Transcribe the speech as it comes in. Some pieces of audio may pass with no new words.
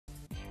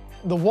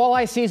The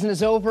walleye season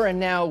is over and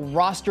now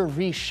roster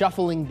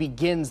reshuffling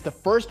begins. The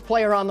first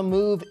player on the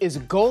move is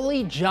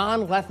goalie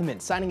John Lethemon,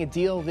 signing a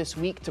deal this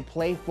week to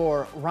play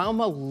for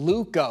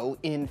Lukko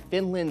in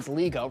Finland's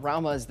Liga.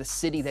 Rauma is the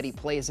city that he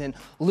plays in.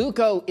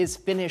 Lukko is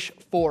Finnish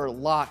for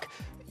lock.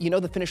 You know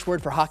the Finnish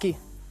word for hockey?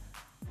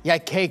 Yeah,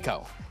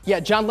 keiko. Yeah,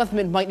 John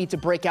Lethemon might need to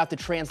break out the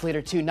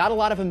translator too. Not a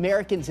lot of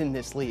Americans in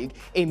this league.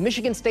 A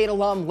Michigan State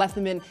alum,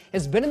 Lethemon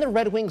has been in the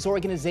Red Wings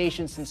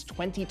organization since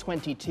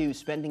 2022,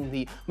 spending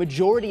the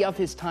majority of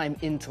his time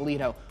in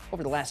Toledo.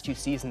 Over the last 2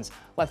 seasons,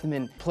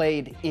 Lethemon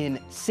played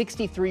in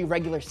 63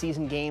 regular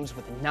season games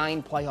with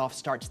 9 playoff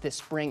starts this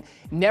spring,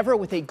 never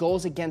with a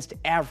goals against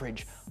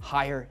average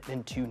higher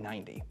than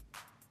 .290.